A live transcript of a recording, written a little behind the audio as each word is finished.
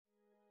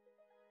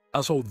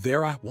So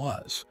there I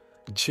was,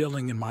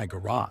 chilling in my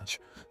garage,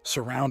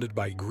 surrounded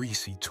by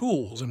greasy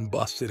tools and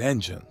busted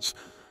engines.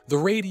 The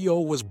radio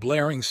was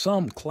blaring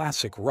some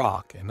classic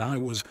rock, and I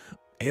was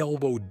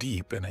elbow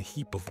deep in a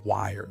heap of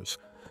wires.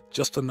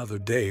 Just another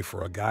day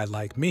for a guy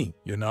like me,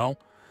 you know?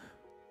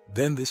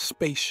 Then this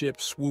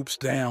spaceship swoops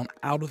down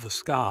out of the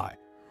sky,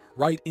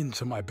 right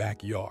into my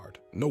backyard.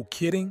 No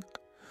kidding?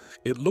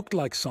 It looked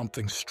like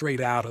something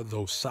straight out of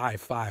those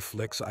sci-fi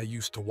flicks I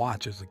used to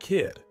watch as a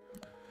kid.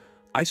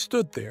 I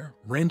stood there,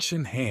 wrench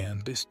in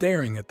hand,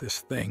 staring at this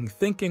thing,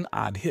 thinking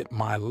I'd hit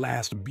my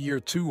last beer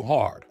too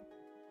hard.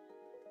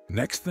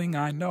 Next thing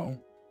I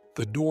know,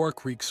 the door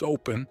creaks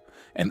open,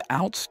 and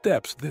out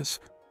steps this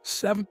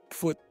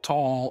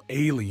 7-foot-tall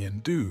alien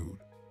dude.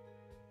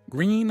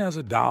 Green as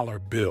a dollar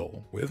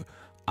bill, with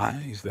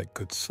eyes that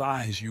could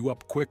size you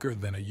up quicker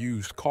than a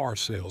used car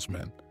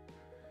salesman.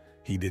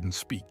 He didn't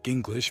speak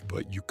English,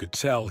 but you could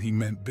tell he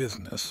meant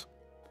business.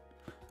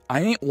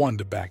 I ain't one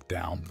to back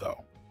down,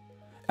 though.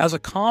 As a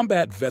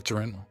combat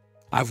veteran,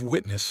 I've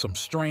witnessed some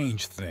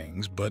strange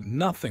things, but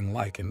nothing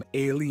like an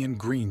alien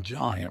green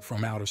giant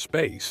from outer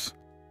space.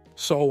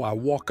 So I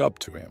walk up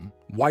to him,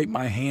 wipe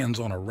my hands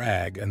on a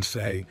rag, and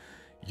say,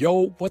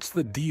 "Yo, what's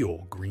the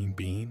deal, Green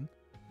Bean?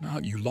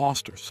 You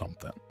lost or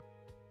something?"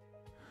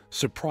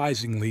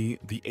 Surprisingly,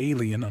 the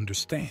alien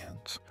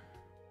understands.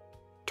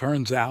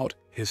 Turns out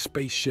his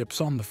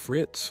spaceship's on the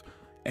fritz,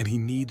 and he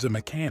needs a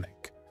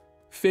mechanic.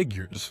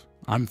 Figures,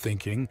 I'm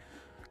thinking.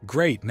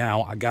 Great,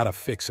 now I gotta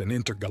fix an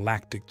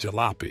intergalactic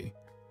jalopy.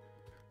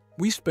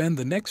 We spend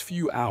the next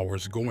few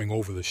hours going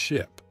over the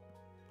ship.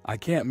 I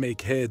can't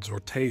make heads or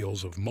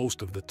tails of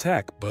most of the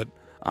tech, but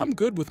I'm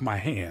good with my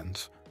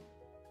hands.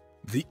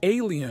 The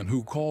alien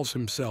who calls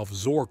himself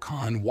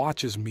Zorkon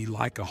watches me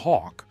like a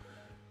hawk,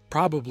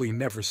 probably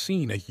never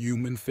seen a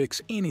human fix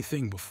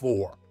anything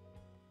before.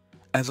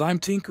 As I'm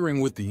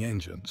tinkering with the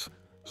engines,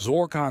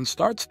 Zorkon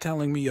starts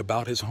telling me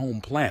about his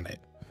home planet.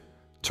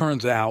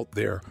 Turns out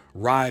their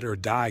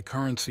ride-or-die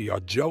currency are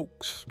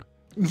jokes.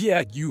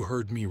 Yeah, you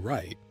heard me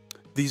right.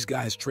 These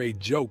guys trade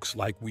jokes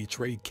like we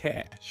trade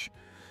cash.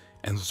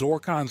 And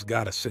Zorkon's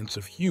got a sense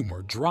of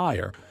humor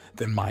drier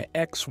than my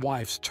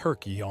ex-wife's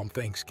turkey on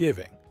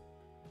Thanksgiving.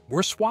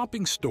 We're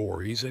swapping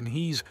stories, and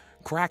he's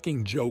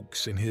cracking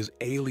jokes in his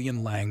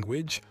alien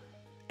language,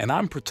 and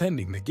I'm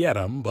pretending to get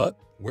him, but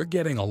we're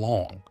getting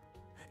along.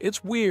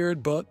 It's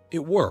weird, but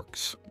it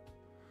works.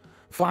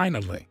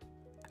 Finally,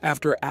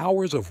 after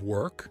hours of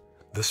work,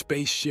 the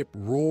spaceship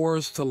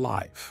roars to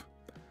life.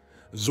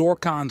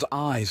 Zorkon's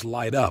eyes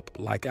light up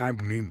like I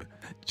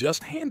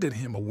just handed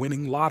him a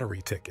winning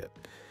lottery ticket.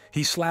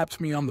 He slaps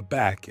me on the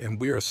back, and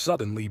we're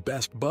suddenly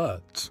best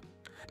buds.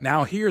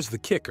 Now here's the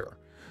kicker.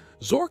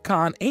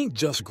 Zorkon ain't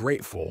just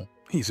grateful,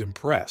 he's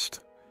impressed.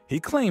 He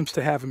claims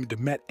to haven't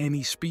met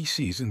any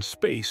species in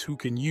space who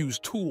can use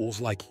tools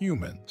like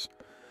humans.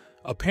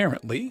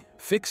 Apparently,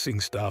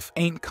 fixing stuff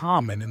ain't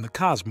common in the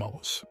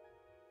cosmos.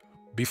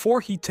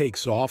 Before he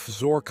takes off,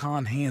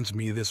 Zorkon hands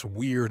me this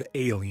weird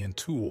alien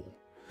tool.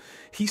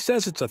 He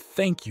says it's a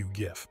thank you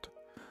gift,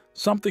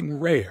 something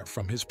rare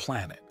from his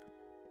planet.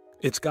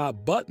 It's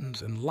got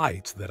buttons and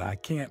lights that I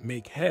can't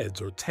make heads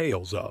or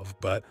tails of,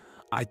 but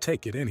I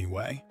take it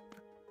anyway.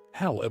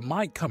 Hell, it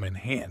might come in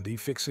handy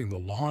fixing the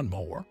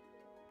lawnmower.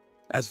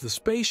 As the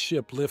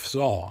spaceship lifts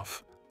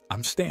off,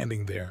 I'm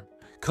standing there,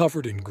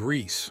 covered in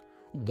grease,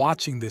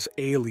 watching this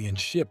alien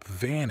ship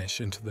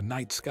vanish into the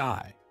night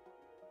sky.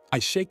 I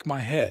shake my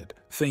head,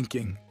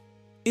 thinking,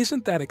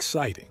 isn't that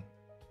exciting?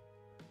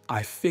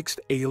 I fixed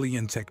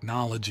alien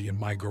technology in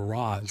my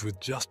garage with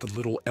just a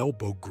little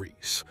elbow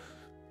grease.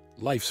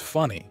 Life's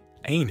funny,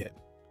 ain't it?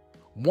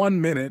 1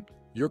 minute,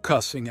 you're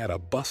cussing at a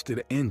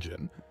busted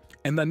engine,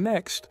 and the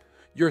next,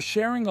 you're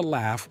sharing a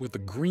laugh with a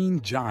green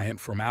giant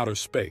from outer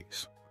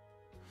space.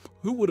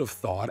 Who would have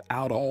thought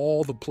out of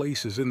all the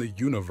places in the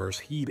universe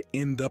he'd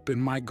end up in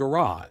my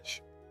garage?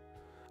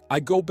 I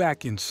go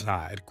back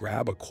inside,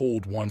 grab a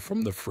cold one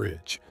from the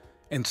fridge,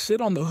 and sit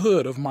on the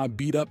hood of my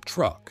beat-up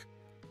truck.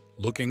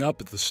 Looking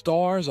up at the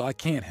stars, I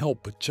can't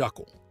help but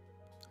chuckle.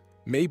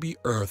 Maybe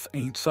Earth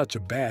ain't such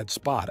a bad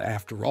spot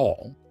after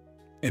all.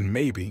 And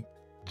maybe,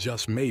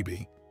 just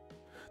maybe,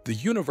 the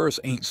universe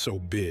ain't so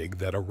big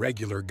that a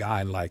regular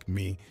guy like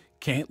me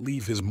can't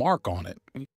leave his mark on it.